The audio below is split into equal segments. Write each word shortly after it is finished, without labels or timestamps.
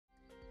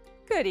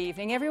Good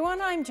evening,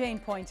 everyone. I'm Jane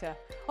Pointer.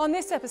 On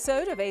this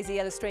episode of AZ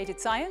Illustrated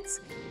Science,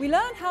 we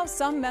learn how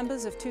some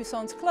members of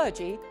Tucson's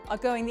clergy are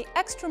going the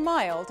extra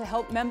mile to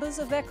help members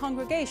of their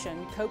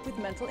congregation cope with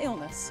mental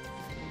illness.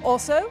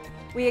 Also,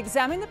 we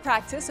examine the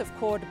practice of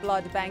cord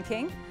blood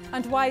banking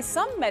and why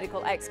some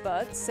medical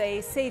experts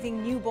say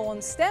saving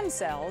newborn stem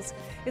cells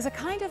is a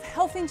kind of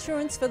health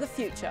insurance for the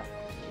future.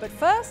 But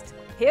first,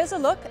 here's a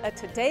look at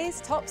today's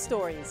top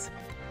stories.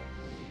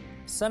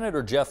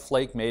 Senator Jeff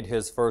Flake made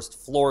his first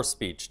floor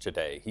speech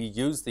today. He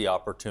used the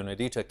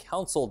opportunity to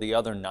counsel the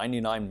other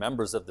 99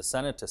 members of the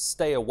Senate to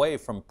stay away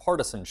from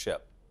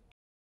partisanship.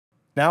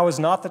 Now is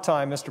not the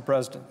time, Mr.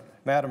 President,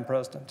 Madam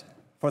President,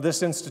 for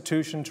this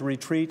institution to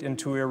retreat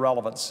into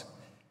irrelevance,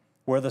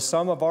 where the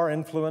sum of our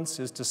influence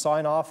is to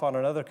sign off on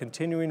another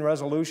continuing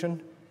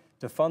resolution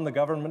to fund the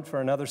government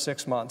for another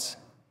 6 months,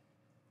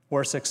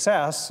 where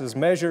success is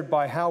measured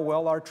by how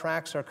well our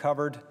tracks are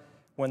covered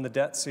when the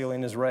debt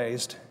ceiling is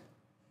raised,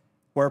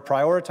 where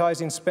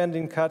prioritizing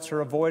spending cuts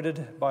are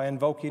avoided by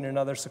invoking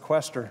another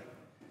sequester.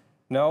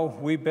 No,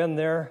 we've been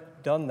there,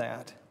 done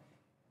that.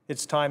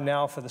 It's time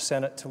now for the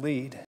Senate to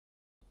lead.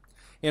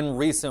 In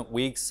recent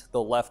weeks,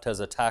 the left has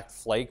attacked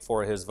Flake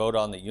for his vote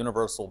on the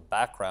universal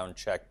background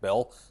check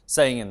bill,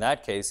 saying in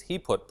that case he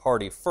put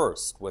party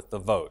first with the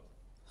vote.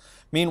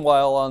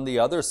 Meanwhile, on the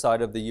other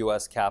side of the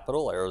U.S.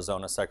 Capitol,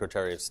 Arizona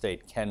Secretary of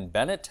State Ken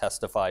Bennett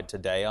testified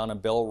today on a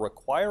bill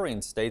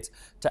requiring states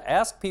to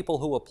ask people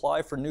who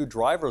apply for new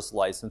driver's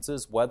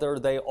licenses whether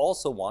they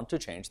also want to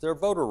change their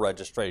voter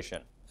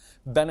registration.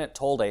 Bennett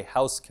told a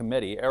House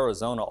committee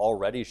Arizona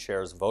already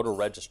shares voter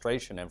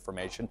registration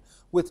information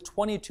with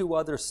 22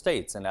 other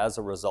states and as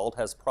a result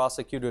has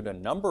prosecuted a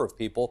number of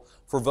people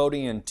for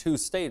voting in 2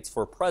 states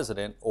for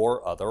president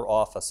or other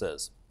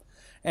offices.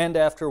 And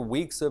after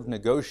weeks of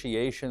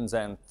negotiations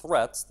and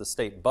threats, the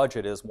state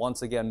budget is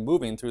once again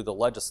moving through the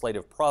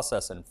legislative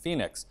process in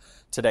Phoenix.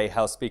 Today,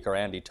 House Speaker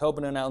Andy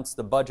Tobin announced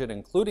the budget,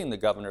 including the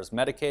governor's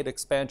Medicaid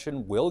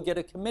expansion, will get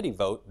a committee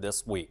vote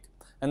this week.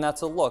 And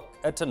that's a look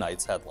at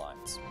tonight's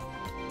headlines.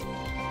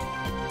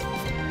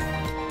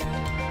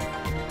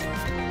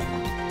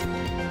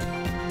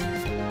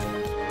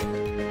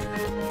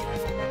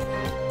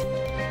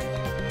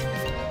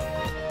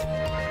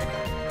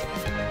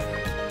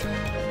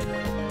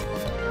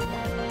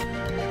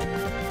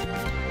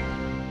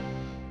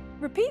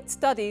 Repeat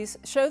studies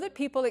show that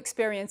people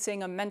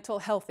experiencing a mental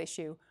health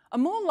issue are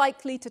more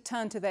likely to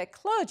turn to their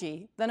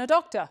clergy than a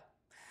doctor.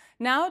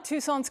 Now,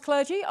 Tucson's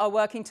clergy are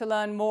working to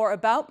learn more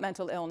about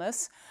mental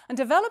illness and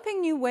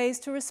developing new ways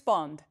to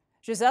respond.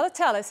 Gisela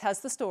Tellis has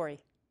the story.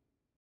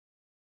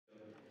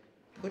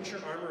 Put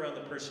your arm around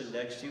the person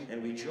next to you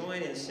and we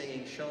join in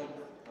singing Shalom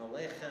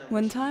Aleichem.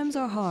 When times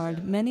are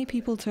hard, many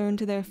people turn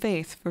to their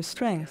faith for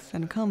strength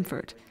and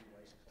comfort.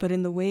 But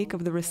in the wake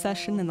of the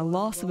recession and the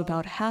loss of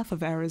about half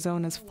of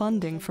Arizona's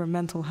funding for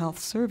mental health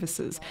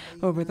services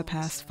over the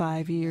past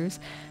 5 years,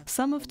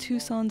 some of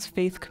Tucson's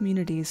faith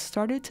communities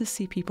started to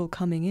see people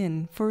coming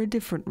in for a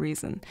different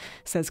reason,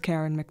 says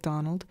Karen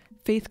McDonald,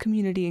 Faith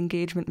Community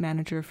Engagement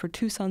Manager for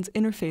Tucson's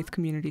Interfaith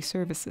Community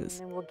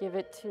Services. And we'll give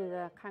it to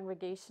the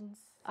congregations.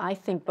 I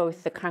think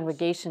both the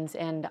congregations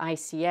and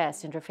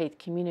ICS, Interfaith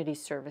Community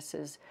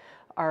Services,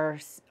 are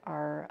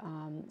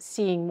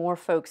seeing more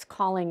folks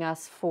calling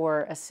us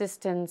for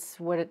assistance,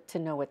 to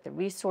know what the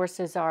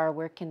resources are,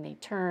 where can they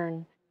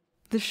turn.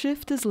 The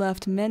shift has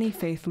left many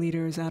faith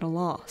leaders at a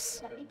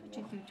loss.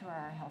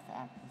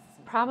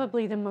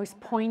 Probably the most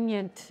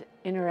poignant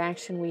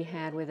interaction we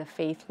had with a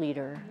faith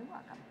leader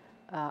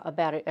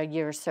about a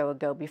year or so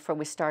ago, before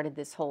we started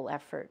this whole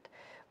effort,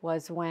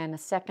 was when a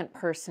second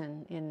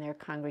person in their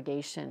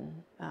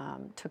congregation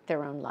took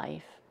their own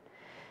life.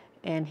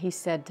 And he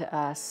said to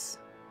us,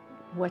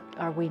 "What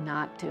are we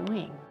not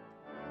doing?"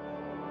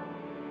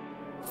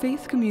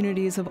 Faith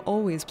communities have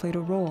always played a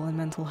role in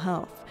mental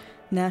health.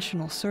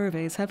 National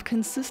surveys have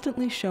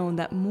consistently shown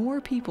that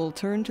more people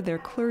turn to their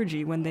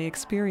clergy when they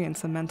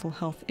experience a mental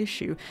health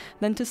issue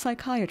than to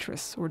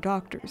psychiatrists or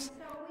doctors.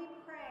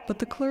 But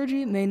the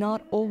clergy may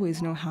not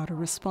always know how to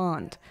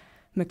respond.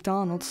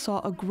 McDonald saw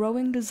a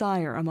growing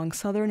desire among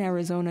Southern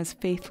Arizona's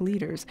faith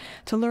leaders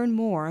to learn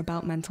more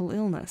about mental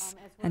illness,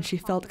 and she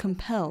felt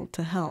compelled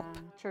to help.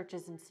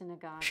 Churches and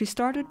synagogues. She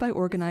started by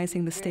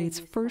organizing the state's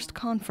first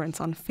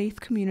conference on faith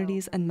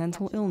communities and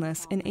mental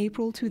illness in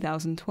April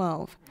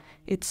 2012.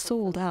 It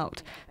sold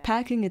out,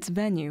 packing its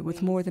venue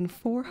with more than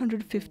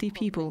 450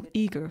 people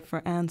eager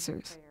for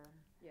answers.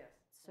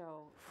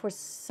 For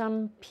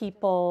some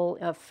people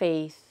of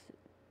faith,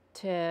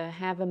 to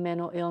have a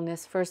mental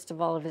illness, first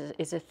of all,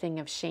 is a thing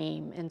of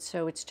shame, and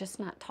so it's just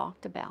not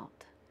talked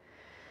about.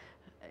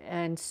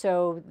 And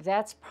so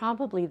that's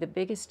probably the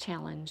biggest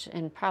challenge,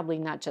 and probably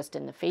not just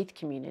in the faith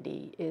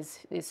community,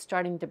 is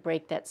starting to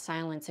break that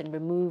silence and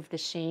remove the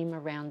shame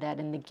around that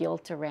and the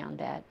guilt around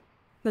that.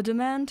 The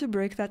demand to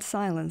break that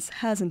silence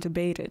hasn't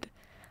abated.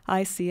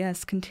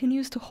 ICS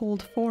continues to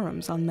hold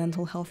forums on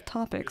mental health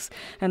topics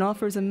and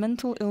offers a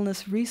mental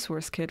illness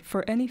resource kit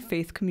for any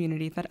faith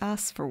community that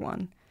asks for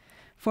one.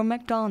 For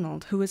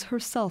MacDonald, who is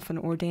herself an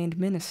ordained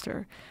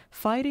minister,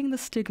 fighting the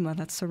stigma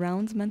that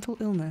surrounds mental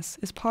illness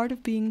is part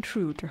of being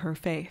true to her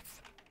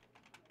faith.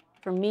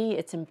 For me,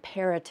 it's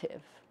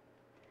imperative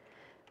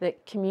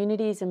that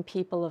communities and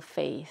people of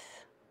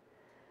faith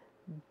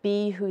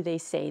be who they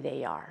say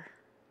they are.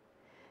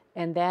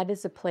 And that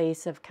is a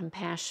place of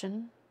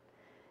compassion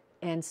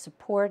and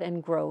support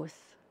and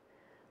growth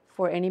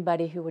for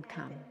anybody who would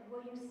come.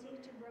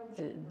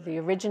 The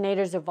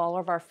originators of all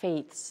of our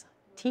faiths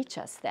teach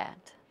us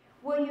that.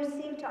 Will you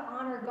seek to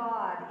honor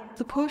God?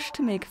 The push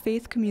to make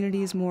faith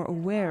communities more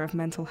aware of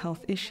mental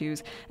health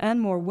issues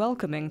and more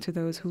welcoming to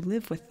those who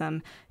live with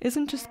them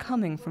isn't just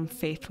coming from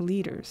faith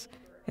leaders.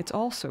 It's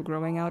also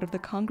growing out of the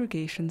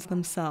congregations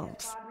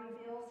themselves.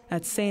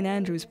 At St.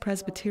 Andrew's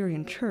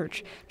Presbyterian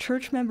Church,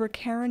 church member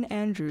Karen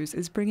Andrews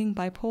is bringing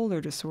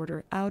bipolar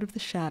disorder out of the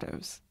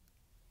shadows.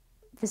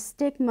 The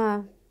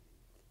stigma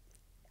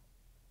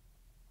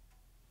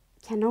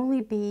can only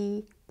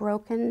be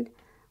broken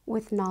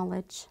with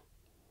knowledge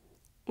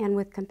and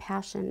with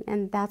compassion,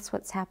 and that's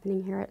what's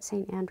happening here at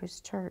St. Andrew's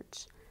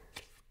Church.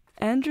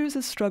 Andrews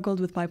has struggled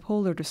with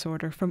bipolar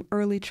disorder from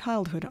early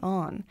childhood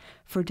on.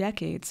 For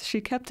decades, she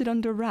kept it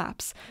under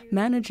wraps,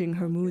 managing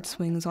her mood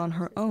swings on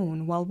her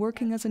own while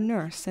working as a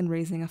nurse and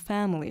raising a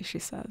family, she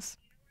says.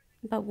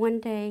 But one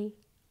day,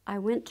 I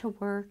went to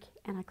work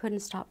and I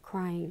couldn't stop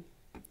crying.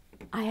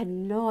 I had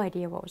no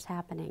idea what was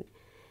happening.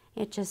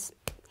 It just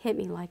hit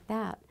me like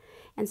that.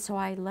 And so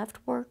I left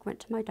work, went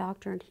to my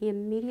doctor, and he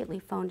immediately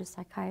phoned a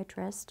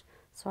psychiatrist.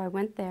 So I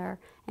went there,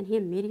 and he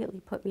immediately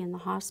put me in the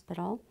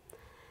hospital.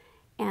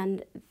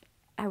 And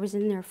I was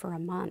in there for a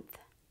month.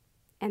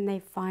 And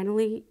they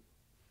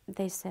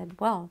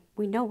said, well,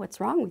 we know what's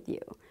wrong with you.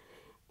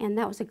 And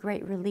that was a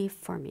great relief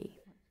for me.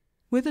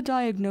 With a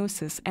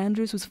diagnosis,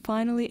 Andrews was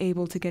finally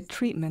able to get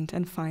treatment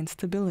and find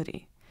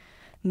stability.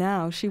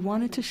 Now she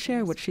wanted to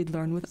share what she'd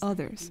learned with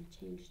others.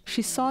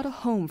 She sought a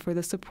home for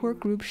the support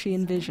group she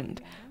envisioned,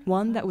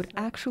 one that would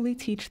actually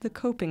teach the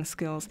coping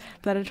skills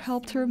that had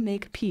helped her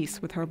make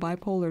peace with her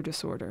bipolar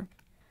disorder.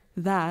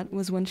 That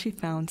was when she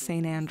found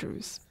St.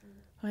 Andrew's.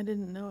 I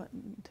didn't know it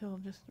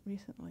until just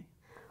recently.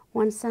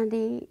 One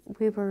Sunday,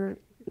 we were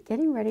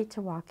getting ready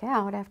to walk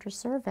out after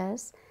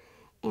service,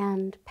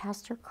 and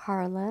Pastor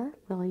Carla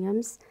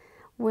Williams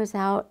was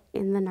out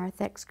in the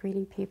narthex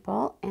greeting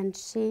people, and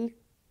she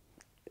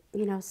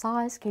saw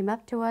us, came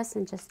up to us,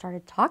 and just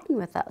started talking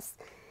with us.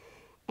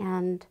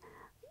 And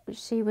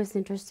she was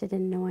interested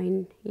in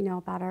knowing,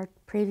 about our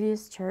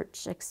previous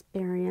church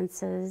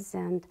experiences.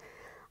 And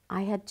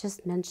I had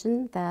just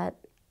mentioned that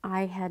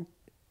I had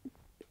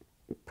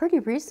pretty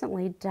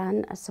recently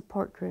done a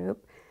support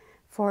group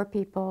for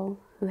people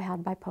who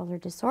had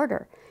bipolar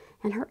disorder.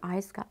 And her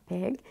eyes got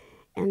big,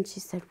 and she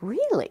said,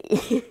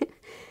 "Really?"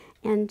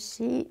 And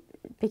she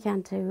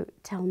began to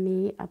tell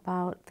me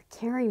about the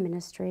caring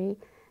ministry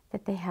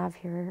that they have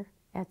here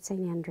at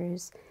St.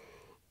 Andrew's,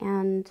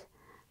 and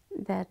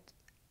that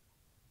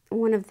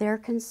one of their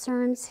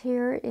concerns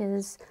here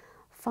is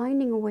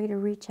finding a way to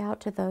reach out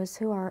to those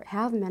who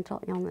have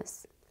mental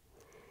illness.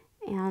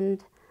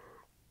 And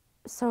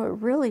so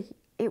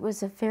it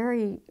was a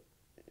very,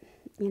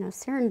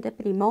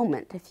 serendipity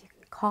moment, if you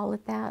can call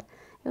it that.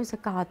 It was a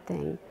God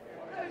thing.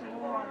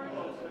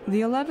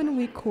 The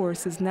 11-week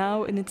course is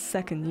now in its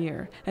second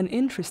year, and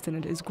interest in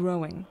it is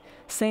growing.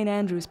 St.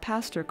 Andrew's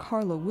pastor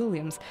Carla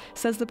Williams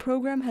says the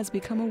program has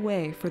become a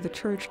way for the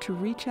church to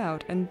reach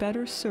out and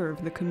better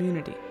serve the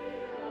community.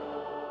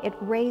 It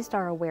raised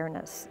our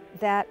awareness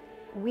that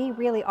we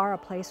really are a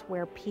place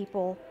where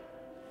people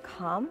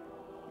come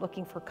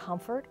looking for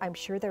comfort. I'm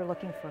sure they're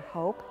looking for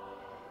hope.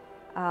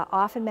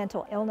 Often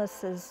mental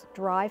illnesses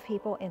drive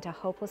people into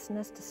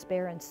hopelessness,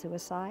 despair, and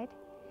suicide.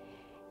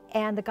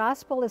 And the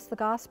gospel is the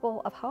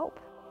gospel of hope.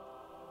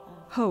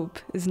 Hope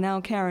is now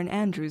Karen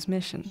Andrews'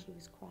 mission. She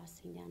was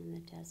crossing down in the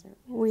desert.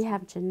 We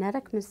have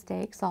genetic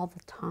mistakes all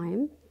the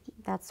time.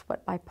 That's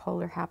what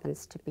bipolar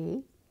happens to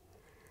be.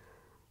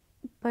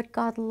 But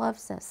God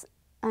loves us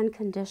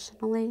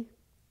unconditionally.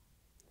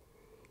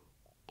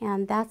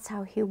 And that's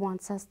how He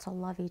wants us to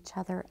love each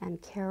other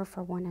and care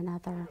for one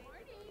another.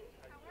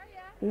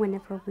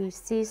 Whenever we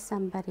see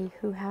somebody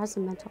who has a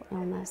mental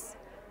illness,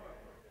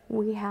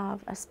 we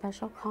have a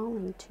special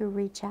calling to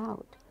reach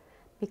out,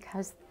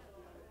 because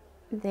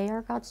they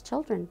are God's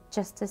children,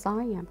 just as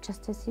I am,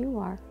 just as you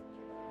are.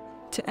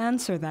 To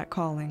answer that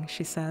calling,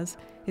 she says,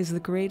 is the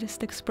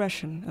greatest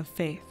expression of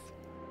faith.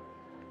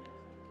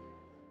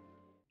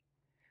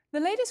 The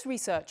latest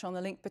research on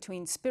the link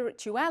between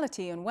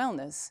spirituality and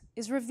wellness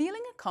is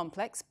revealing a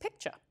complex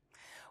picture,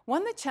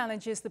 one that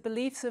challenges the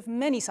beliefs of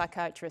many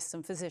psychiatrists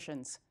and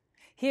physicians.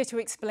 Here to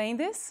explain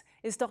this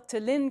is Dr.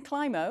 Lynn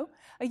Klimo,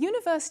 a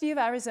University of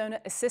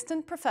Arizona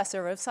assistant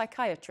professor of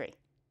psychiatry.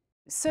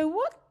 So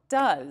what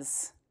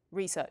does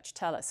research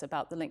tell us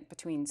about the link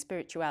between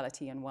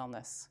spirituality and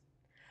wellness?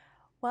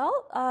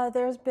 Well,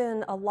 there's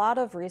been a lot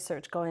of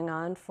research going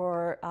on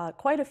for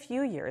quite a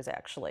few years,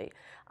 actually.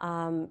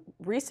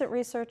 Recent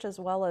research as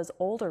well as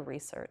older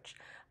research.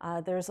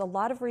 There's a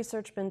lot of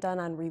research been done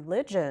on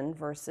religion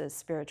versus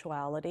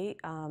spirituality.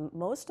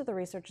 Most of the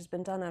research has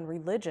been done on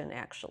religion,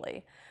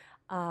 actually.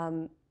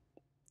 Can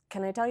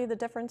I tell you the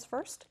difference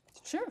first?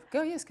 Sure,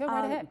 go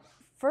right ahead.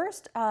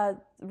 First,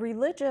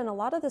 religion, a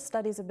lot of the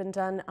studies have been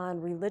done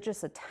on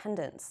religious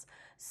attendance.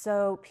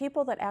 So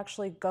people that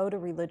actually go to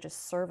religious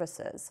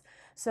services.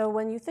 So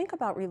when you think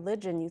about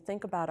religion, you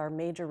think about our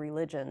major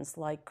religions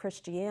like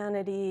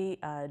Christianity,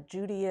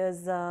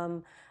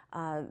 Judaism,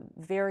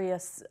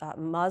 various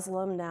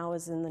Muslim now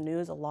is in the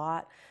news a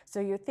lot. So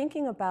you're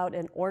thinking about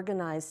an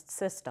organized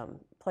system,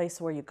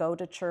 place where you go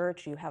to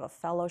church, you have a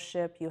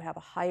fellowship, you have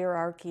a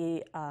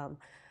hierarchy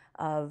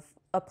of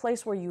a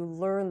place where you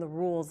learn the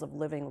rules of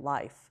living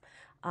life.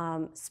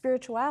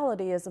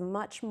 Spirituality is a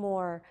much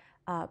more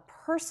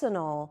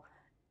personal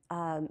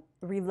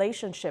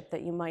relationship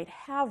that you might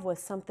have with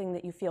something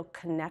that you feel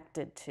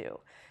connected to.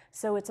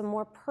 So it's a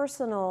more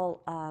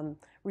personal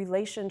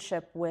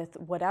relationship with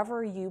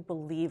whatever you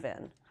believe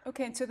in.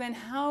 Okay, and so then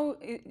how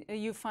are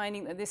you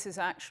finding that this is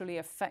actually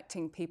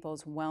affecting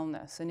people's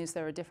wellness, and is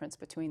there a difference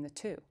between the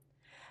two?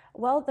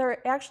 Well,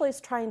 they're actually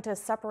trying to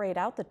separate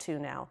out the two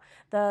now.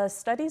 The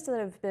studies that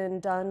have been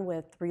done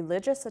with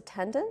religious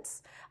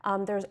attendance,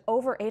 there's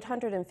over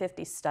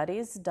 850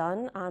 studies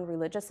done on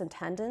religious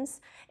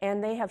attendance,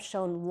 and they have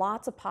shown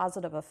lots of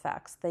positive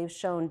effects. They've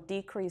shown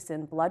decrease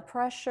in blood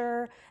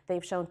pressure,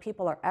 they've shown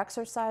people are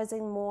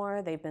exercising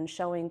more, they've been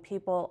showing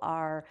people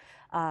are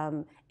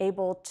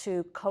able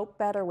to cope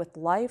better with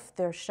life,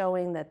 they're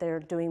showing that they're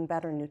doing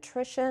better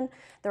nutrition.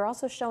 They're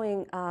also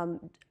showing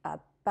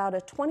about a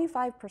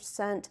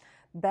 25%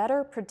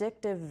 better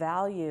predictive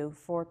value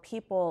for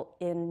people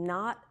in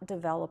not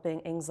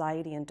developing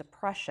anxiety and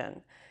depression.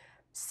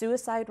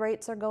 Suicide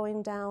rates are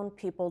going down.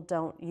 People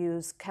don't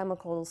use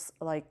chemicals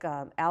like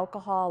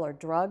alcohol or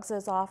drugs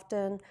as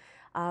often.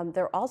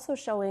 They're also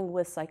showing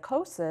with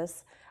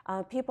psychosis,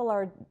 people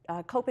are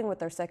coping with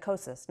their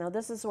psychosis. Now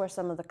this is where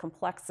some of the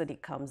complexity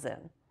comes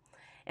in.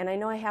 And I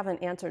know I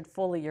haven't answered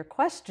fully your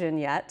question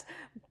yet,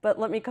 but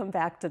let me come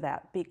back to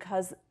that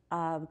because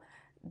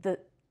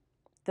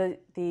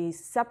the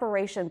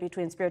separation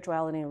between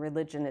spirituality and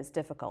religion is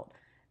difficult.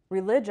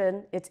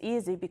 Religion, it's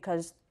easy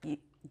because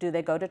do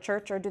they go to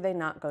church or do they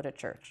not go to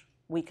church?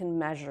 We can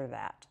measure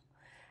that.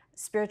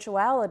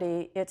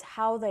 Spirituality, it's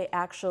how they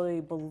actually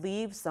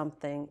believe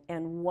something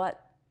and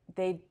what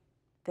they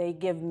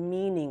give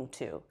meaning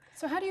to.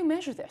 So how do you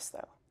measure this,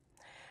 though?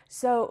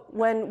 So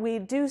when we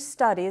do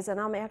studies, and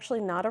I'm actually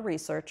not a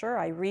researcher,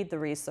 I read the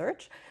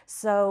research.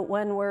 So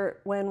when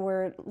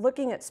we're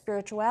looking at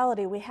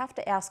spirituality, we have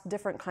to ask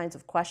different kinds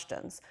of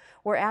questions.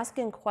 We're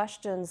asking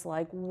questions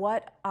like,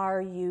 what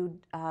are you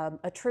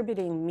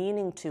attributing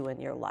meaning to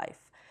in your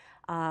life?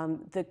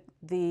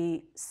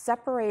 The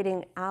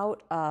separating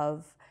out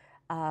of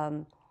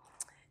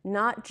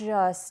not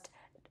just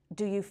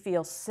do you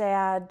feel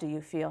sad, do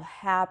you feel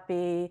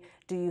happy,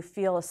 do you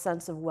feel a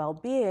sense of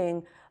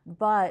well-being,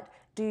 but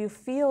do you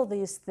feel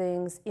these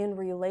things in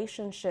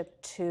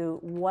relationship to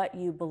what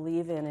you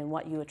believe in and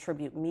what you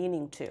attribute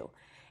meaning to?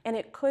 And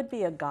it could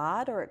be a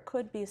God, or it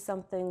could be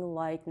something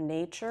like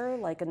nature,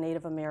 like a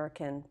Native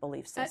American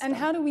belief system. And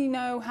how do we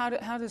know, how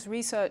does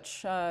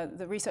research,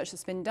 the research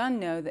that's been done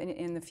know that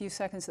in the few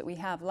seconds that we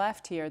have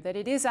left here, that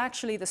it is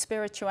actually the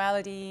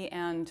spirituality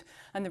and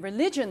the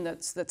religion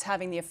that's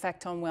having the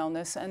effect on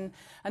wellness and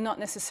not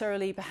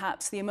necessarily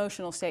perhaps the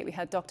emotional state? We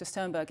had Dr.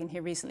 Sternberg in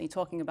here recently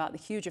talking about the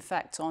huge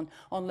effects on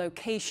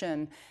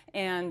location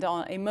and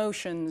on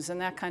emotions and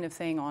that kind of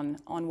thing on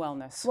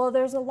wellness. Well,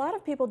 there's a lot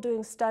of people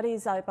doing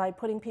studies by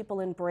putting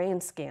people in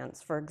brain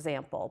scans, for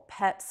example,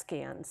 PET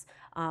scans.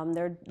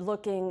 They're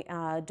looking,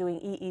 doing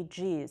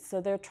EEGs. So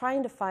they're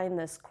trying to find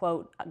this,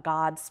 quote,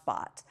 God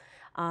spot.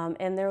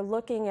 And they're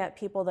looking at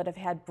people that have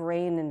had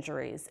brain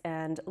injuries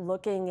and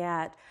looking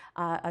at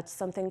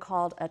something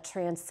called a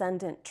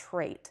transcendent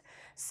trait.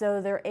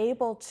 So they're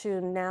able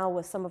to now,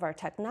 with some of our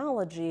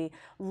technology,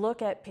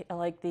 look at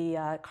like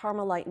the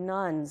Carmelite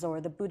nuns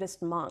or the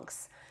Buddhist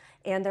monks.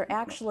 And they're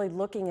actually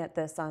looking at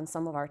this on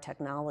some of our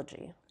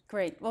technology.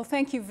 Great. Well,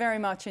 thank you very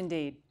much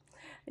indeed.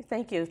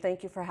 Thank you.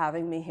 Thank you for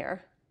having me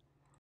here.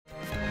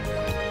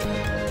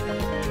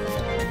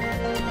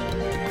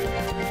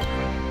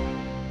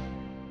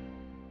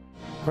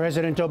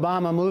 President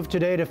Obama moved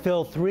today to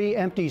fill 3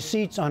 empty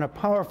seats on a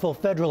powerful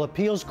federal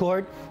appeals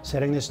court,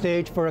 setting the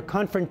stage for a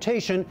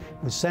confrontation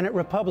with Senate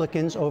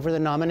Republicans over the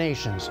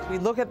nominations. We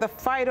look at the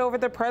fight over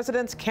the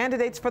president's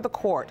candidates for the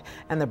court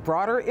and the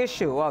broader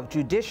issue of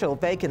judicial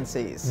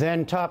vacancies.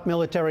 Then top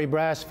military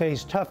brass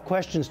faced tough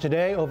questions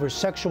today over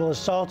sexual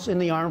assaults in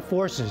the armed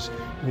forces.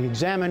 We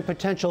examine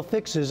potential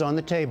fixes on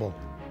the table.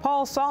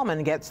 Paul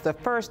Salmon gets the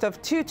first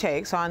of 2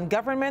 takes on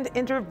government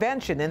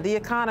intervention in the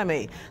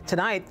economy.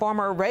 Tonight,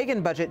 former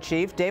Reagan budget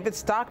chief David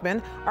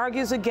Stockman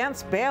argues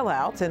against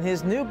bailouts in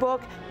his new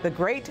book, The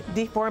Great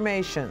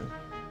Deformation.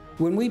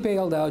 When we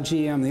bailed out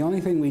GM, the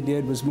only thing we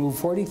did was move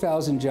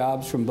 40,000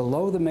 jobs from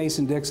below the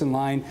Mason-Dixon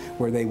line,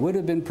 where they would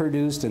have been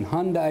produced in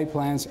Hyundai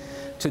plants,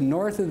 to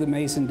north of the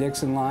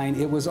Mason-Dixon line.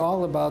 It was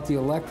all about the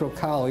Electoral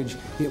College.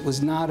 It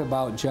was not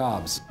about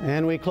jobs.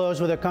 And we close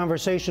with a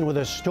conversation with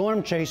a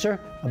storm chaser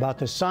about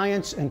the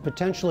science and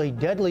potentially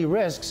deadly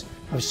risks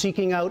of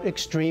seeking out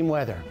extreme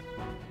weather.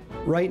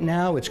 Right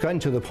now, it's gotten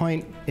to the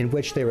point in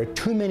which there are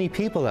too many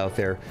people out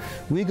there.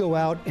 We go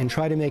out and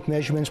try to make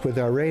measurements with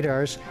our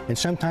radars, and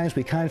sometimes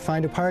we can't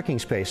find a parking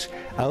space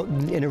out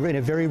in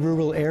a very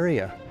rural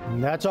area.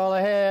 And that's all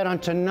ahead on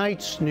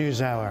tonight's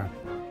NewsHour.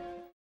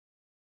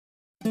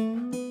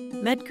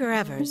 Medgar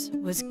Evers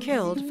was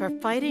killed for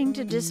fighting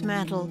to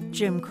dismantle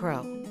Jim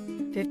Crow.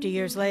 50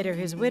 years later,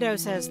 his widow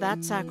says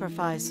that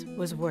sacrifice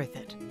was worth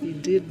it. He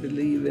did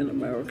believe in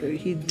America.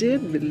 He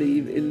did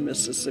believe in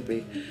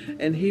Mississippi.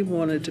 And he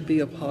wanted to be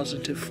a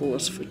positive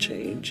force for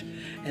change.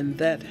 And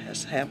that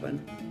has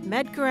happened.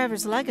 Medgar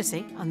Evers'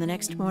 legacy on the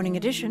next morning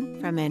edition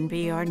from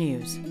NPR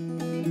News.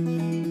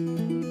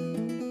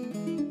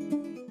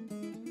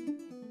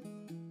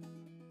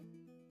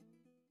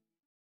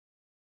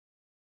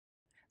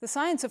 The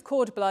science of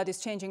cord blood is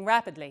changing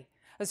rapidly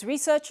as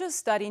researchers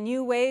study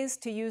new ways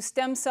to use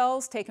stem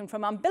cells taken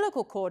from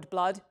umbilical cord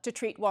blood to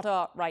treat what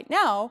are, right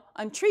now,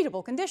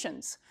 untreatable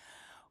conditions.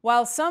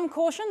 While some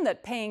caution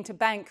that paying to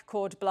bank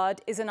cord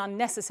blood is an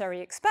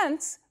unnecessary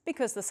expense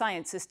because the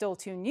science is still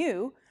too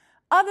new,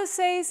 others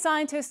say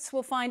scientists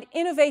will find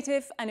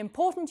innovative and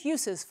important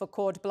uses for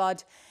cord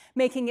blood,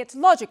 making it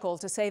logical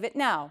to save it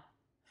now.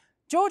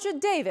 Georgia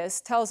Davis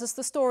tells us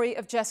the story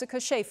of Jessica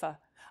Schaefer,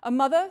 a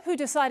mother who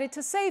decided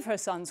to save her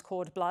son's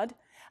cord blood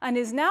and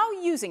is now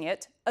using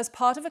it as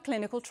part of a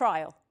clinical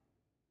trial.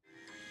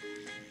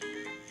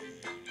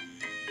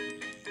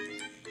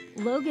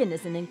 Logan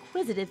is an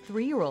inquisitive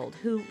 3-year-old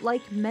who,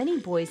 like many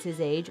boys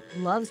his age,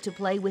 loves to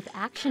play with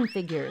action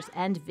figures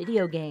and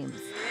video games.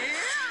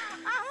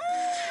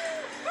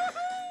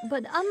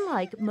 But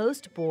unlike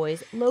most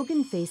boys,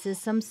 Logan faces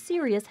some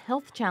serious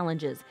health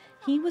challenges.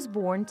 He was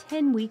born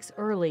 10 weeks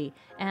early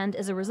and,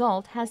 as a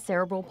result, has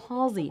cerebral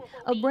palsy,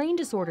 a brain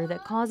disorder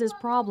that causes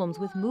problems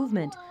with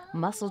movement,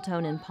 muscle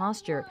tone, and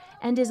posture,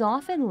 and is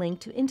often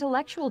linked to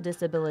intellectual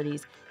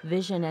disabilities,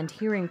 vision and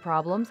hearing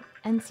problems,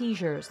 and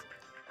seizures.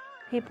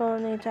 People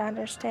need to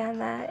understand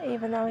that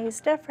even though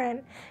he's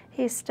different,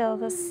 he's still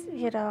this,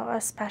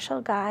 a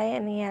special guy,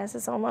 and he has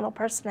his own little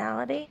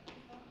personality.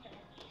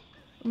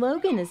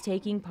 Logan is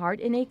taking part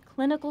in a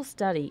clinical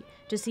study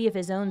to see if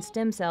his own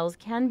stem cells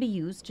can be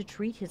used to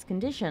treat his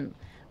condition.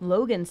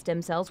 Logan's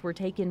stem cells were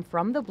taken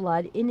from the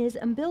blood in his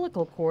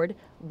umbilical cord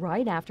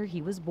right after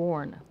he was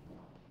born.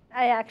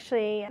 I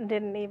actually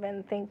didn't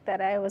even think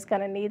that I was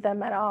going to need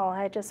them at all.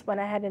 I just went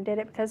ahead and did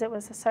it because it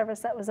was a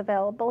service that was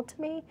available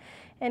to me,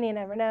 and you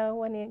never know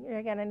when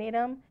you're going to need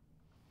them.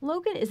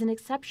 Logan is an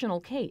exceptional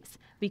case.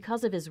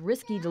 Because of his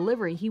risky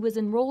delivery, he was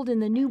enrolled in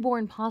the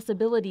Newborn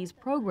Possibilities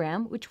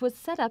program, which was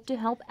set up to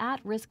help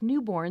at-risk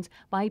newborns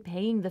by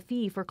paying the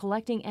fee for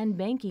collecting and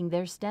banking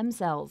their stem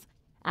cells.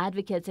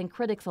 Advocates and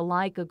critics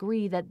alike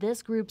agree that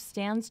this group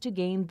stands to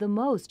gain the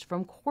most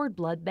from cord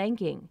blood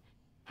banking.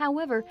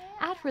 However,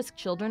 at-risk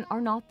children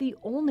are not the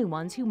only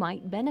ones who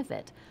might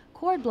benefit.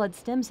 Cord blood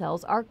stem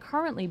cells are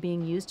currently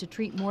being used to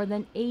treat more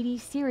than 80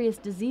 serious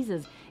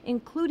diseases,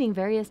 including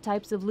various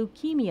types of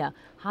leukemia,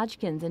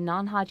 Hodgkin's and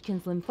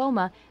non-Hodgkin's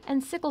lymphoma,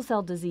 and sickle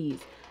cell disease.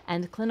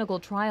 And clinical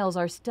trials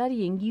are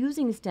studying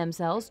using stem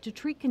cells to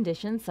treat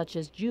conditions such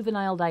as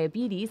juvenile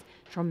diabetes,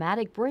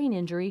 traumatic brain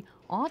injury,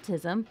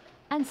 autism,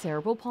 and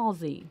cerebral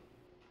palsy.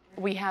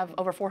 We have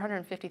over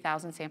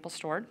 450,000 samples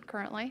stored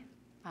currently.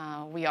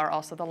 We are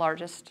also the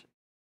largest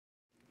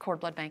cord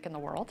blood bank in the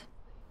world.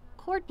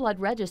 Cord Blood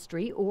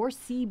Registry, or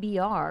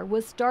CBR,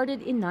 was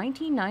started in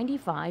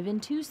 1995 in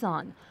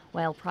Tucson.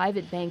 While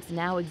private banks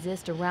now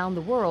exist around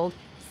the world,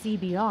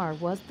 CBR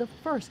was the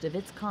first of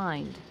its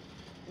kind.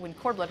 When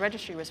Cord Blood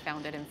Registry was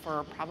founded, and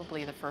for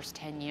probably the first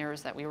 10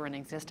 years that we were in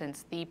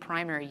existence, the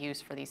primary use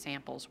for these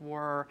samples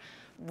were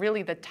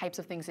really the types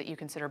of things that you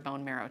consider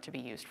bone marrow to be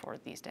used for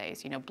these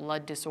days.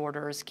 Blood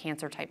disorders,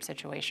 cancer-type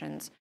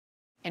situations.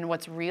 And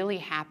what's really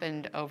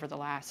happened over the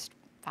last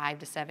 5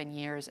 to 7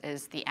 years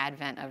is the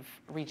advent of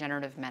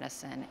regenerative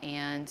medicine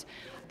and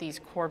these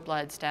cord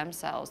blood stem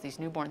cells, these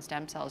newborn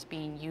stem cells,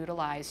 being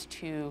utilized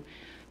to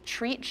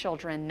treat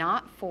children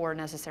not for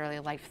necessarily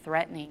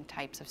life-threatening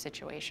types of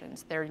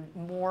situations. They're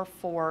more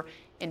for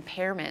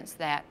impairments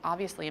that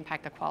obviously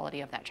impact the quality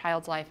of that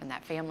child's life and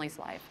that family's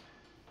life.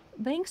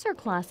 Banks are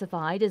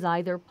classified as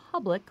either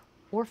public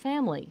or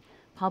family.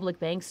 Public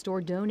banks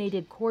store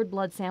donated cord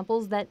blood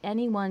samples that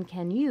anyone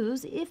can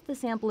use if the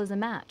sample is a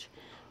match.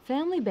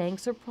 Family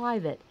banks are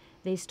private.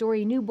 They store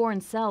a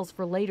newborn cells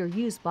for later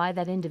use by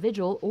that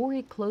individual or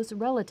a close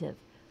relative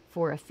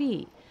for a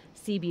fee.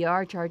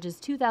 CBR charges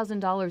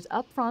 $2,000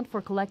 upfront for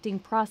collecting,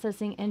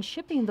 processing, and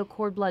shipping the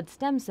cord blood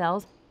stem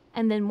cells,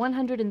 and then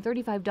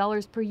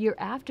 $135 per year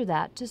after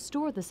that to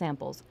store the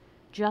samples,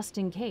 just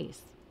in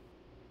case.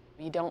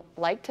 You don't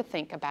like to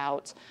think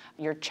about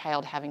your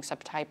child having some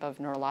type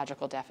of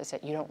neurological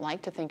deficit. You don't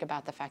like to think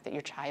about the fact that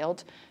your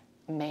child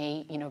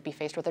may, be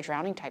faced with a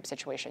drowning type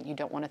situation. You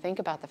don't want to think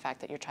about the fact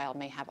that your child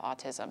may have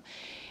autism.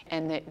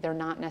 And they're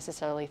not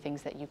necessarily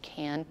things that you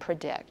can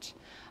predict.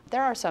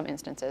 There are some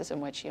instances in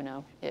which,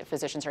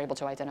 physicians are able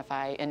to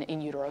identify an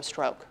in utero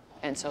stroke.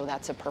 And so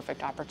that's a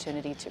perfect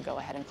opportunity to go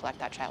ahead and collect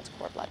that child's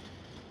cord blood.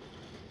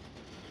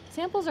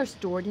 Samples are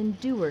stored in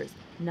dewars,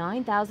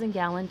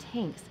 9,000-gallon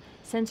tanks.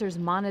 Sensors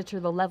monitor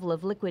the level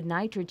of liquid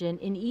nitrogen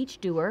in each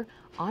dewar,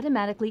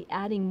 automatically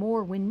adding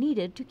more when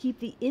needed to keep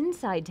the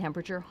inside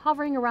temperature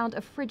hovering around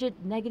a frigid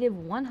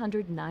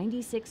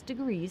 -196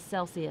 degrees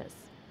Celsius.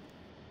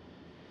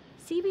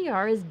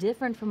 CBR is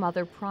different from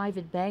other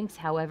private banks,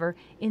 however,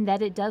 in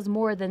that it does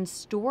more than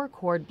store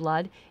cord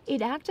blood.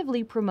 It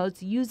actively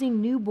promotes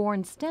using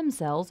newborn stem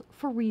cells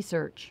for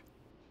research.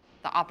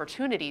 The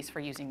opportunities for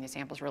using these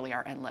samples really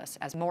are endless.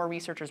 As more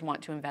researchers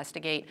want to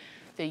investigate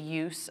the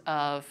use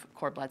of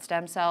cord blood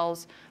stem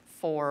cells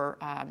for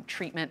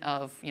treatment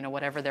of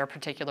whatever their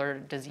particular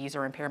disease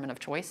or impairment of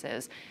choice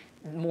is,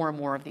 more and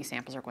more of these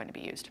samples are going to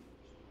be used.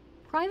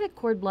 Private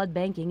cord blood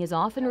banking is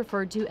often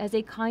referred to as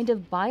a kind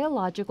of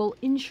biological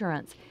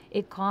insurance.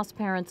 It costs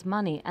parents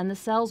money, and the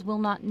cells will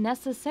not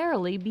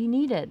necessarily be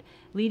needed,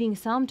 leading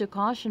some to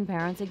caution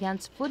parents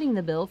against footing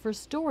the bill for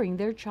storing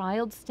their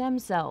child's stem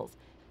cells.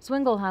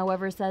 Swingle,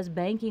 however, says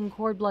banking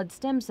cord blood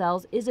stem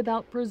cells is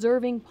about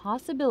preserving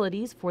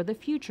possibilities for the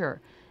future,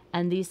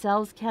 and these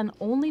cells can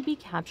only be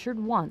captured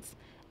once,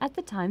 at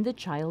the time the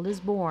child is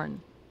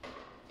born.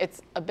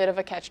 It's a bit of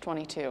a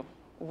catch-22.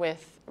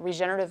 With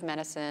regenerative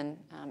medicine,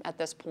 at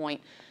this point,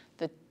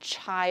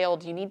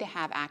 you need to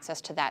have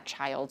access to that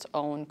child's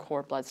own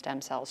cord blood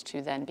stem cells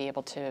to then be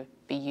able to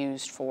be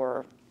used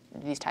for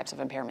these types of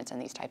impairments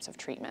and these types of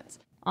treatments.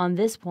 On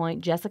this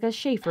point, Jessica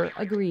Schaefer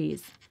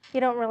agrees. You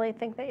don't really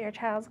think that your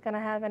child's going to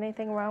have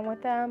anything wrong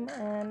with them,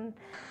 and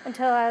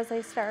until as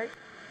they start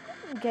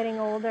getting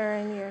older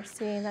and you're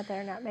seeing that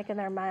they're not making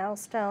their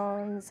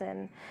milestones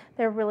and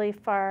they're really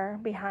far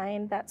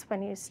behind, that's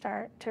when you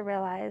start to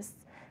realize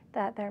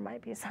that there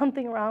might be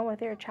something wrong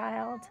with your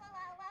child.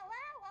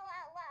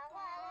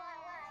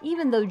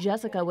 Even though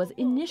Jessica was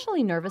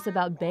initially nervous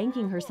about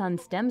banking her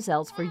son's stem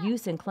cells for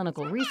use in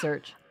clinical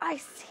research, I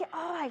see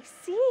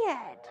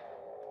it.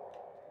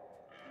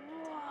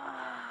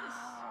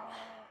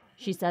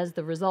 she says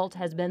the result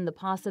has been the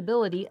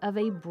possibility of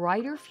a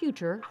brighter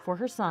future for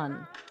her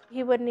son.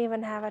 He wouldn't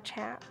even have a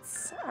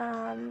chance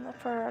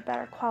for a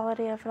better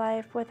quality of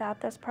life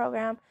without this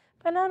program.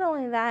 But not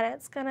only that,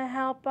 it's going to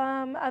help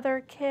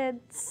other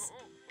kids.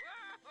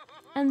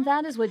 And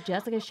that is what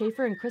Jessica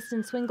Schaefer and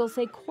Kristen Swingle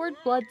say cord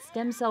blood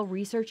stem cell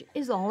research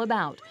is all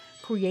about,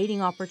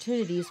 creating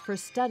opportunities for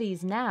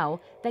studies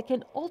now that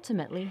can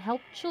ultimately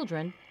help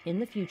children in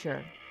the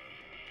future.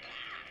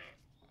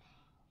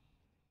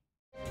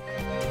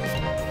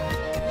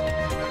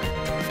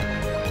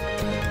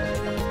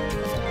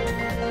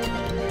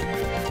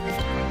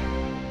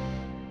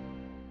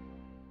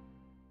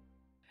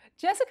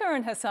 Jessica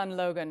and her son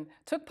Logan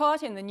took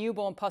part in the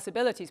Newborn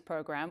Possibilities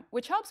program,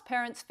 which helps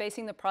parents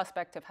facing the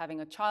prospect of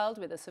having a child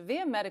with a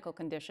severe medical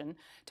condition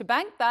to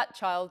bank that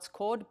child's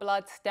cord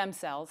blood stem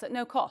cells at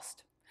no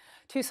cost.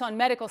 Tucson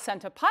Medical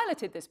Center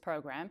piloted this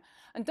program,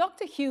 and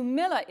Dr. Hugh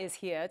Miller is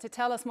here to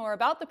tell us more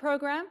about the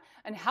program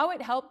and how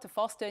it helped to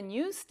foster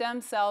new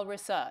stem cell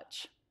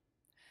research.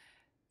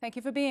 Thank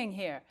you for being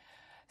here.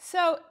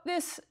 So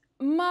this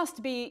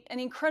must be an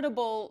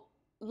incredible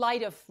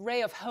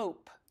ray of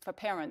hope for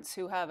parents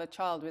who have a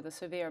child with a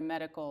severe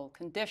medical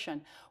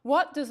condition.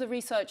 What does the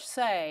research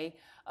say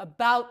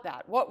about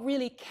that? What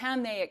really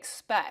can they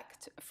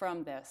expect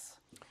from this?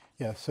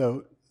 Yeah,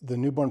 so the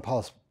Newborn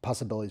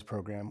Possibilities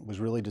program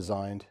was really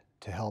designed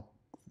to help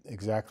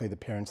exactly the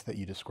parents that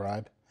you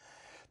describe.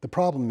 The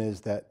problem is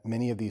that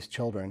many of these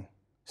children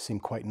seem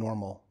quite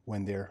normal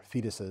when they're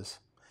fetuses,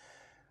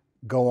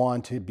 go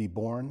on to be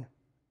born,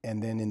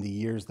 and then in the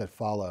years that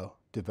follow,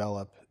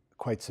 develop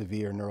quite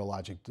severe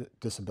neurologic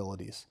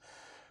disabilities.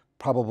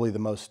 Probably the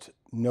most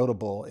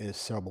notable is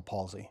cerebral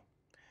palsy.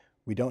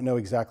 We don't know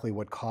exactly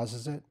what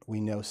causes it.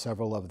 We know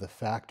several of the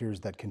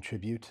factors that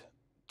contribute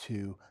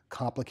to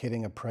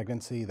complicating a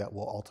pregnancy that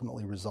will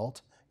ultimately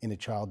result in a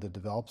child that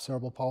develops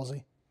cerebral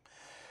palsy.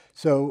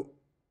 So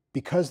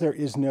because there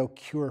is no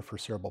cure for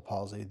cerebral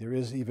palsy, there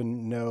is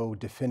even no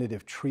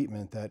definitive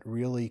treatment that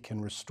really can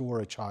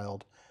restore a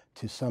child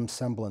to some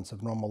semblance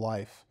of normal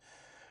life,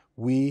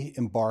 we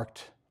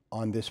embarked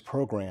on this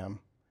program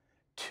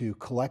to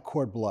collect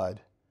cord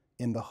blood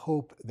in the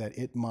hope that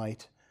it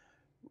might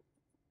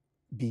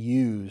be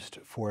used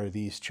for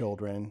these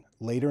children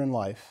later in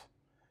life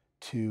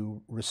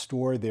to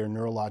restore their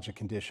neurologic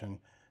condition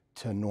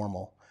to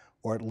normal,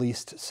 or at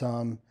least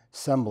some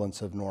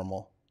semblance of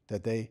normal,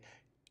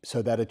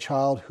 so that a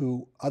child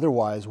who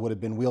otherwise would have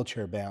been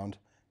wheelchair bound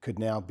could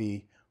now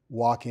be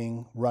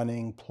walking,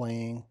 running,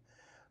 playing,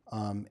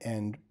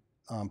 and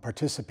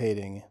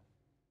participating.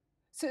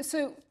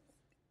 So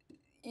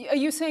are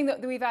you saying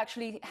that we've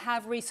actually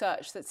have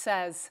research that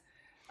says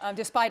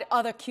Despite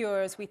other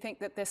cures, we think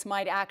that this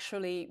might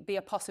actually be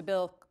a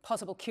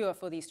possible cure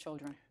for these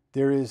children.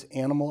 There is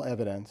animal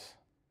evidence.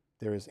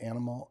 There is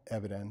animal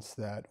evidence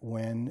that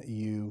when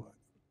you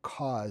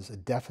cause a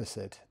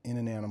deficit in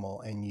an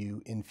animal and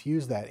you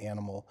infuse that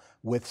animal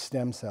with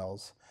stem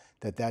cells,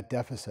 that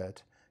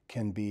deficit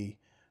can be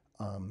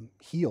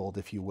healed,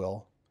 if you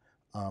will,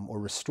 or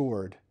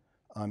restored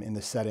in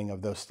the setting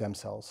of those stem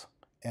cells.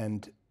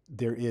 And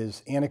there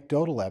is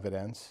anecdotal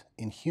evidence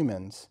in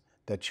humans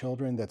that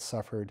children that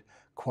suffered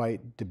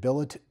quite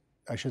debilitating,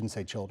 I shouldn't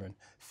say children,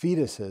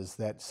 fetuses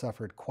that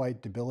suffered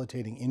quite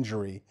debilitating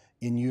injury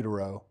in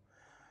utero,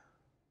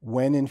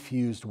 when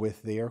infused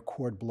with their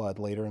cord blood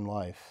later in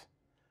life,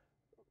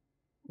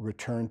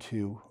 return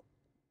to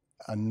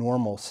a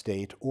normal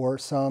state or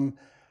some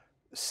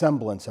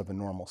semblance of a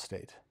normal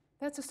state.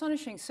 That's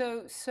astonishing.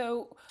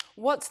 So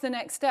what's the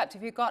next step?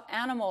 If you've got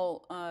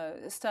animal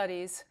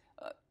studies,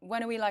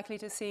 when are we likely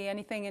to see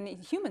anything in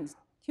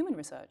human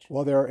research?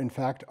 Well, there in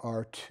fact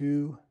are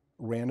 2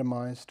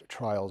 randomized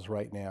trials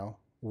right now,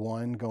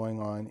 one going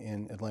on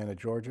in Atlanta,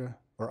 Georgia,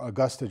 or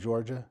Augusta,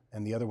 Georgia,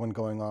 and the other one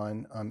going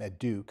on at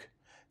Duke,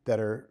 that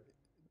are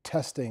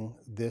testing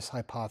this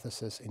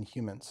hypothesis in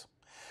humans.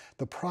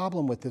 The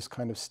problem with this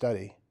kind of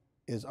study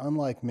is,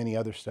 unlike many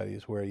other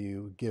studies where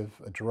you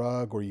give a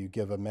drug or you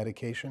give a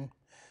medication,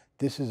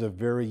 this is a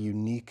very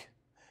unique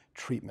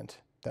treatment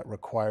that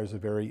requires a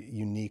very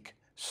unique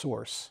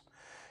source.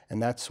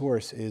 And that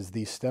source is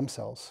these stem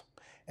cells.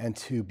 And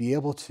to be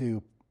able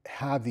to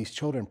have these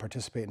children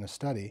participate in a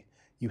study,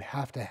 you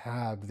have to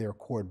have their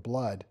cord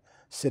blood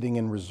sitting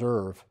in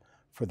reserve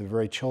for the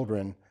very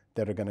children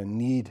that are going to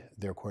need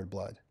their cord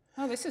blood.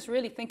 Oh, this is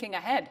really thinking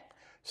ahead.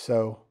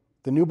 So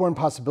the Newborn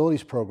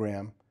Possibilities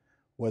Program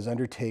was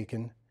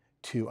undertaken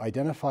to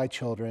identify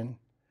children,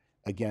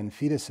 again,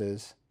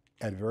 fetuses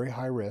at very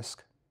high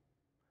risk,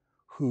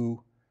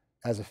 who,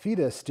 as a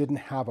fetus, didn't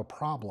have a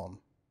problem,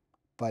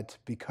 but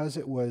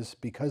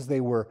because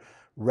they were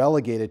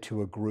relegated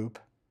to a group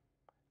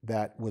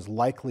that was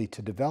likely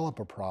to develop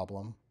a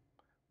problem,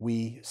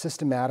 we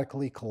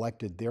systematically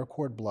collected their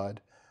cord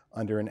blood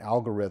under an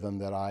algorithm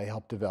that I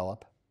helped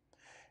develop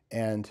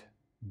and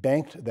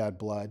banked that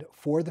blood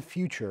for the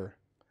future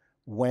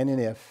when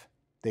and if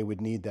they would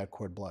need that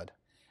cord blood.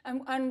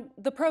 And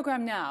the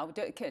program now,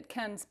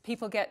 can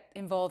people get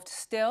involved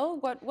still?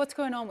 What's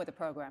going on with the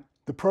program?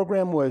 The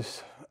program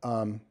was,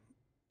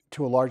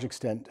 to a large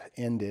extent,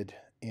 ended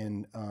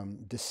in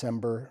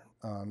December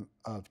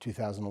of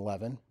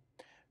 2011.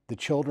 The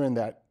children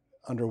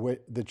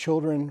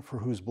for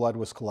whose blood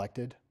was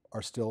collected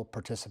are still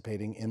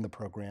participating in the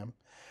program.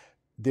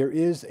 There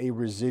is a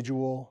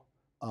residual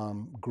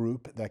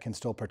group that can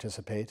still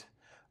participate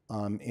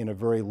in a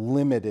very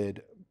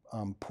limited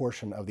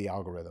portion of the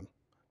algorithm.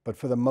 But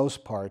for the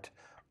most part,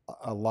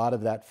 a lot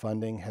of that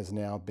funding has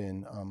now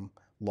been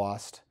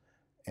lost.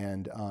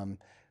 And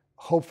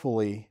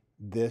hopefully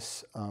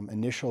this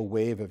initial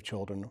wave of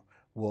children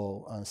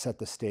will set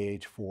the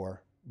stage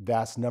for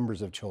vast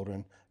numbers of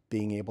children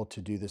being able to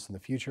do this in the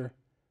future.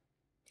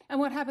 And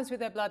what happens with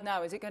their blood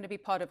now? Is it going to be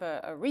part of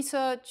a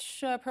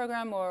research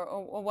program,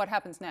 or what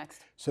happens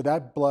next? So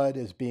that blood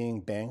is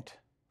being banked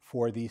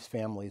for these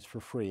families for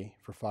free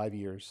for 5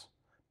 years,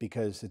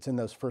 because it's in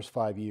those first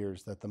 5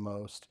 years that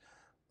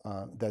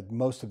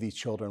most of these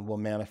children will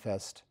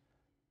manifest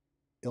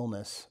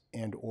illness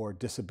and or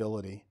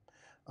disability.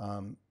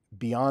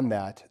 Beyond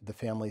that, the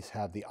families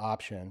have the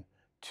option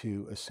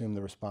to assume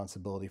the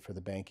responsibility for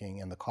the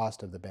banking and the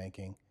cost of the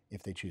banking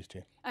if they choose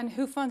to. And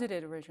who funded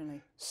it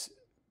originally?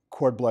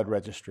 Cord Blood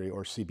Registry,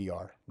 or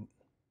CBR.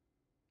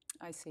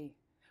 I see.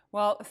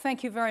 Well,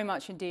 thank you very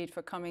much indeed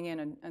for coming in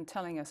and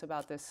telling us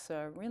about this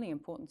really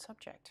important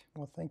subject.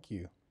 Well, thank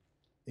you.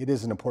 It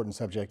is an important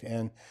subject,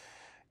 and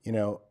you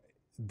know,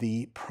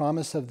 the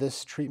promise of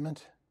this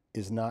treatment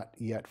is not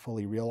yet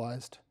fully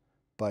realized,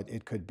 but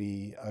it could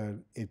be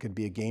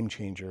a game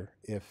changer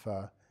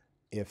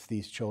if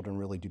these children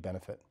really do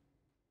benefit.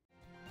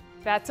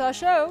 That's our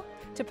show.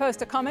 To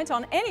post a comment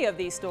on any of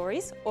these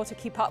stories or to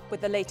keep up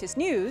with the latest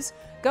news,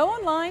 go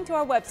online to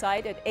our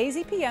website at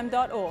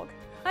azpm.org.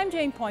 I'm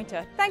Jane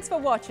Pointer. Thanks for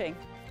watching.